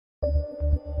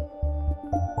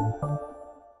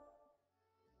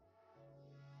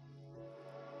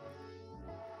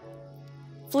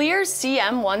FLIR's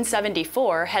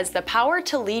CM174 has the power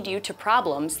to lead you to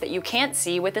problems that you can't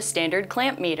see with a standard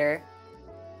clamp meter.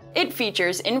 It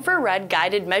features infrared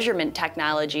guided measurement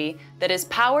technology that is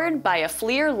powered by a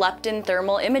FLIR Lepton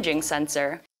thermal imaging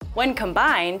sensor. When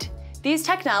combined, these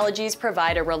technologies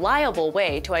provide a reliable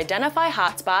way to identify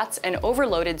hotspots and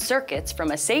overloaded circuits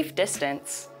from a safe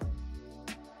distance.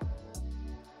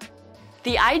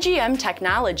 The IGM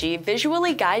technology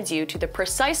visually guides you to the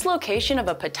precise location of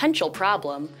a potential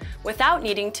problem without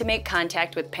needing to make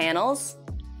contact with panels,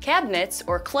 cabinets,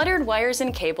 or cluttered wires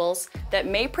and cables that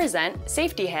may present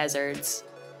safety hazards.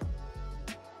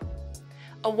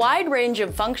 A wide range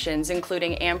of functions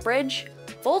including amperage,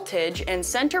 voltage, and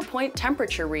center point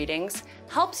temperature readings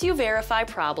helps you verify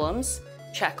problems,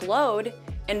 check load,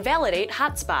 and validate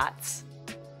hotspots.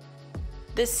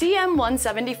 The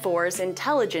CM174's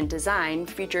intelligent design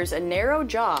features a narrow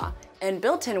jaw and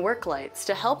built-in work lights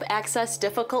to help access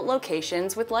difficult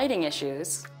locations with lighting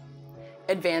issues.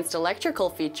 Advanced electrical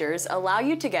features allow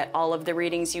you to get all of the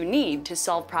readings you need to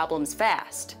solve problems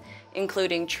fast,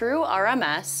 including true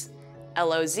RMS,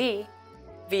 LOZ,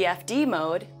 VFD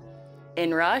mode,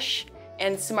 inrush,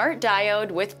 and smart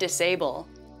diode with disable.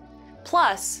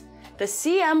 Plus, the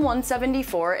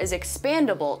CM174 is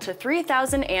expandable to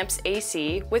 3000 amps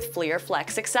AC with FLIR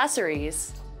Flex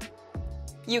accessories.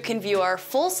 You can view our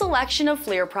full selection of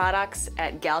FLIR products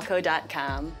at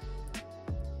galco.com.